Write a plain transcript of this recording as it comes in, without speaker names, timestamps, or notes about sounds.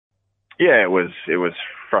Yeah, it was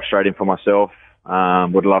frustrating for myself.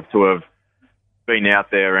 Would love to have been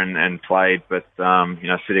out there and played, but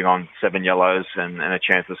sitting on 7 yellows and a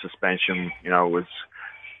chance of suspension, was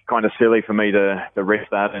kind of silly for me to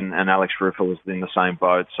risk that. And Alex Rufer was in the same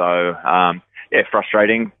boat, so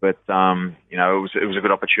frustrating. But it was a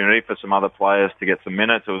good opportunity for some other players to get some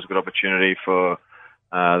minutes. It was a good opportunity for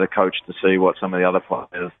the coach to see what some of the other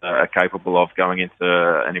players are capable of going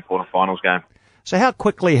into an important finals game. So how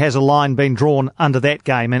quickly has a line been drawn under that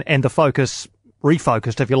game and the focus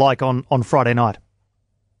refocused, if you like, on Friday night?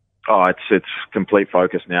 Oh, it's complete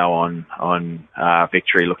focus now on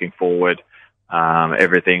victory, looking forward.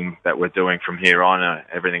 Everything that we're doing from here on,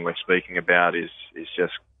 everything we're speaking about is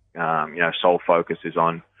just, sole focus is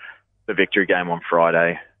on the victory game on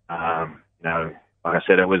Friday. Like I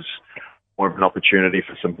said, it was more of an opportunity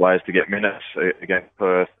for some players to get minutes against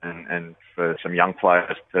Perth and for some young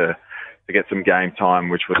players to get some game time,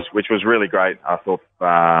 which was really great. I thought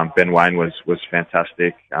Ben Waine was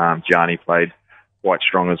fantastic. Gianni played quite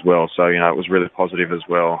strong as well, so it was really positive as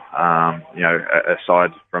well.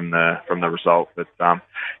 Aside from the result, but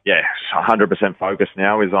 100% focus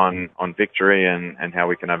now is on victory and how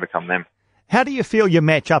we can overcome them. How do you feel you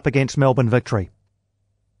match up against Melbourne Victory?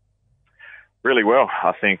 Really well.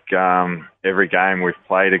 I think every game we've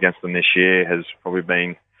played against them this year has probably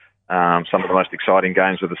been some of the most exciting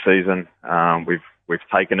games of the season. We've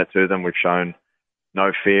taken it to them. We've shown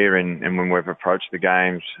no fear and when we've approached the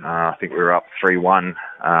games. I think we were up 3-1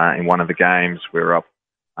 in one of the games. We were up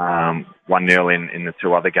 1-0 in the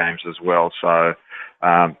 2 other games as well. So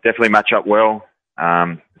definitely match up well.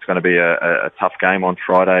 It's going to be a tough game on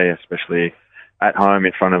Friday, especially at home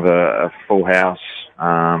in front of a full house.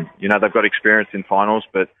 They've got experience in finals,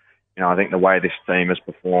 but I think the way this team has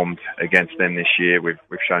performed against them this year, we've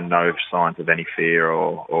shown no signs of any fear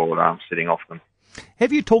or sitting off them.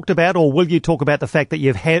 Have you talked about, or will you talk about the fact that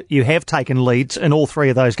you have taken leads in all 3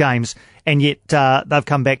 of those games, and yet they've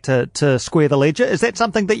come back to square the ledger? Is that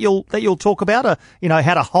something that you'll talk about?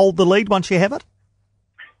 How to hold the lead once you have it?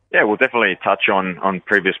 Yeah, we'll definitely touch on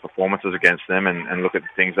previous performances against them and look at the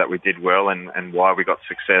things that we did well and why we got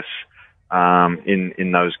success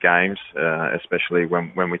in those games, especially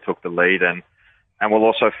when we took the lead, and we'll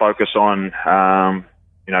also focus on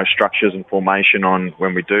structures and formation on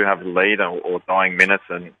when we do have the lead or dying minutes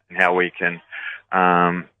and how we can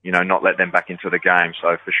not let them back into the game.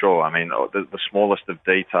 So for sure, the smallest of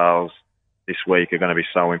details this week are going to be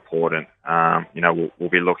so important. We'll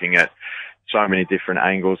be looking at so many different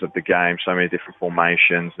angles of the game, so many different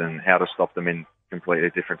formations and how to stop them in completely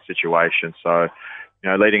different situations. So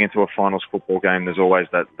leading into a finals football game, there's always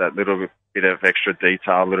that little bit of extra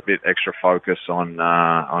detail, a little bit extra focus on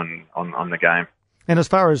the game. And as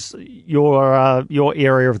far as your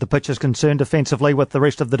area of the pitch is concerned, defensively with the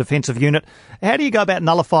rest of the defensive unit, how do you go about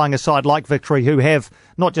nullifying a side like Victory, who have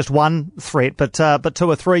not just one threat, but 2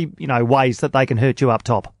 or 3 ways that they can hurt you up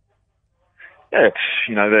top? Yeah,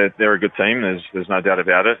 they're a good team. There's no doubt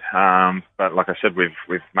about it. But like I said,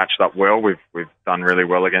 we've matched up well. We've done really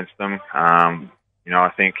well against them. I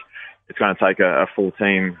think it's going to take a full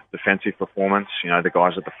team defensive performance. The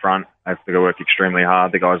guys at the front have to work extremely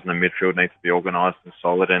hard. The guys in the midfield need to be organised and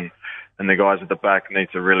solid, and the guys at the back need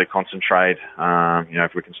to really concentrate.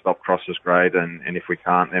 If we can stop crosses, great, and if we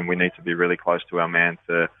can't, then we need to be really close to our man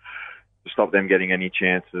to stop them getting any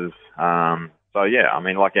chances.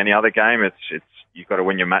 Like any other game, it's you've got to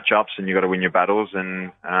win your matchups and you've got to win your battles,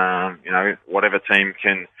 and whatever team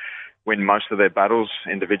can win most of their battles,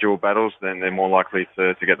 individual battles, then they're more likely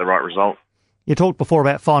to get the right result. You talked before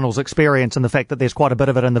about finals experience and the fact that there's quite a bit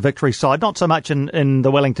of it in the Victory side, not so much in the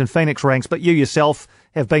Wellington Phoenix ranks, but you yourself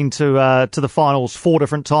have been to the finals 4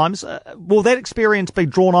 different times. Will that experience be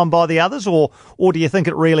drawn on by the others, or do you think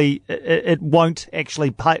it won't actually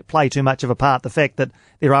play too much of a part, the fact that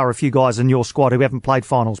there are a few guys in your squad who haven't played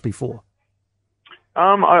finals before?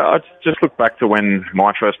 I just look back to when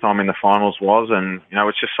my first time in the finals was, and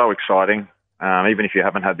it's just so exciting. Even if you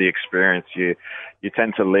haven't had the experience, you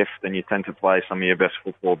tend to lift and you tend to play some of your best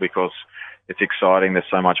football because it's exciting. There's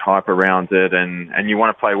so much hype around it, and you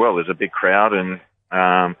want to play well. There's a big crowd, and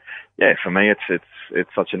for me,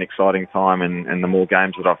 it's such an exciting time. And the more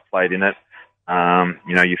games that I've played in it,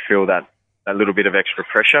 you feel that little bit of extra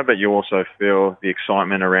pressure, but you also feel the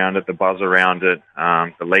excitement around it, the buzz around it,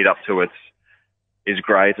 the lead up to it is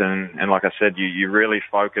great. And like I said, you really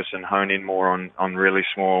focus and hone in more on really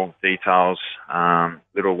small details,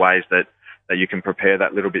 little ways that you can prepare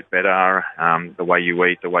that little bit better, the way you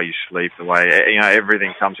eat, the way you sleep, the way,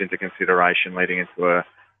 everything comes into consideration leading into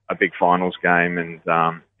a big finals game. And,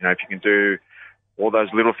 if you can do all those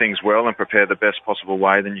little things well and prepare the best possible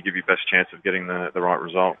way, then you give your best chance of getting the right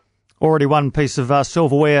result. Already one piece of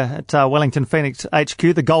silverware at Wellington Phoenix HQ,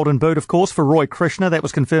 the Golden Boot, of course, for Roy Krishna. That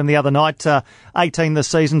was confirmed the other night. 18 this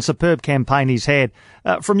season, superb campaign he's had.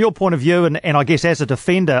 From your point of view, and I guess as a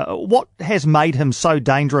defender, what has made him so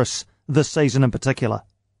dangerous this season in particular?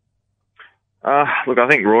 Look, I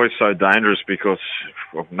think Roy's so dangerous because,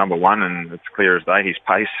 well, number one, and it's clear as day, his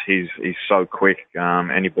pace. He's so quick.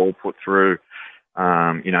 Any ball put through,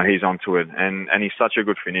 he's onto it. And he's such a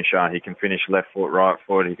good finisher. He can finish left foot, right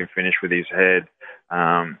foot. He can finish with his head.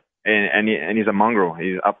 And he's a mongrel.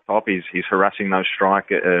 He's up top. He's harassing those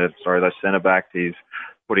those centre backs. He's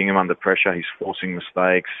putting him under pressure. He's forcing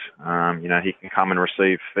mistakes. He can come and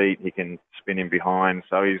receive feet. He can spin in behind.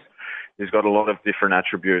 So he's got a lot of different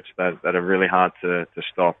attributes that are really hard to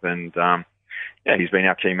stop. And he's been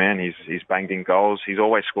our key man. He's banged in goals. He's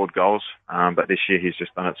always scored goals, but this year he's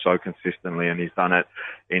just done it so consistently, and he's done it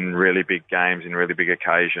in really big games, in really big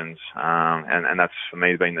occasions. And that's for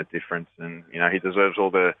me been the difference. And he deserves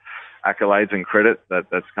all the accolades and credit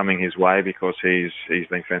that's coming his way because he's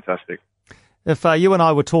been fantastic. If you and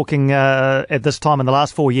I were talking at this time in the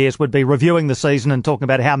last 4 years, we'd be reviewing the season and talking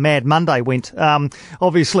about how Mad Monday went.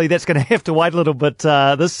 Obviously, that's going to have to wait a little bit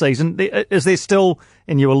this season. Is there still,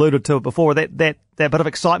 and you alluded to it before, that bit of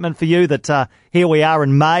excitement for you that here we are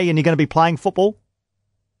in May and you're going to be playing football?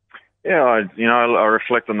 Yeah, I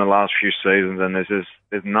reflect on the last few seasons, and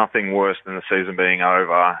there's nothing worse than the season being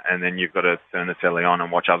over, and then you've got to turn the telly on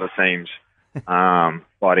and watch other teams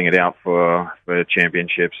fighting it out for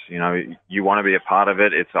championships. You want to be a part of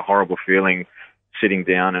it. It's a horrible feeling sitting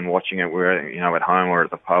down and watching it. We're at home or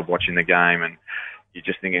at the pub watching the game, and you're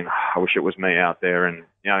just thinking, I wish it was me out there. And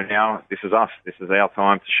now this is us. This is our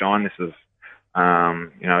time to shine. This is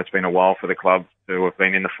it's been a while for the club to have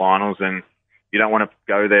been in the finals, and you don't want to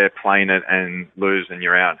go there playing it and lose and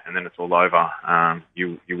you're out and then it's all over.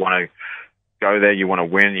 You want to go there, you want to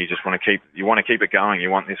win, you want to keep it going.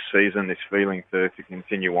 You want this season, this feeling to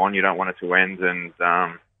continue on. You don't want it to end, and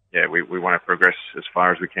we want to progress as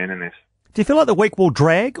far as we can in this. Do you feel like the week will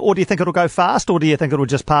drag, or do you think it'll go fast, or do you think it'll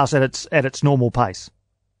just pass at its normal pace?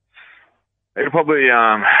 It'll probably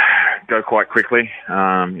go quite quickly.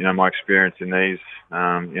 My experience in these,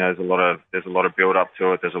 there's a lot of build up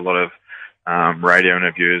to it. There's a lot of radio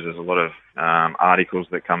interviews. There's a lot of articles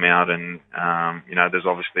that come out, and there's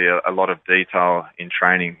obviously a lot of detail in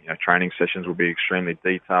training. Training sessions will be extremely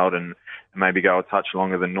detailed and maybe go a touch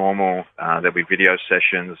longer than normal. There'll be video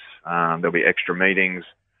sessions. There'll be extra meetings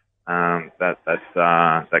that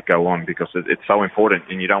go on because it's so important,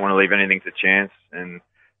 and you don't want to leave anything to chance. And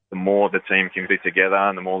the more the team can be together,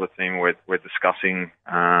 and the more the team we're discussing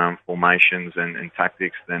formations and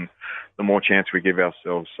tactics, then the more chance we give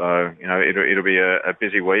ourselves. So it'll be a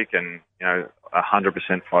busy week, and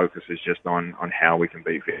 100% focus is just on how we can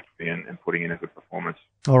beat Victory and putting in a good performance.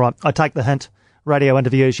 All right, I take the hint. Radio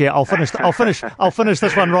interviews. Yeah, I'll finish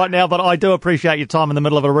this one right now. But I do appreciate your time in the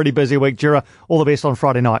middle of a really busy week, Jura. All the best on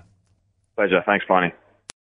Friday night. Pleasure. Thanks, Barney.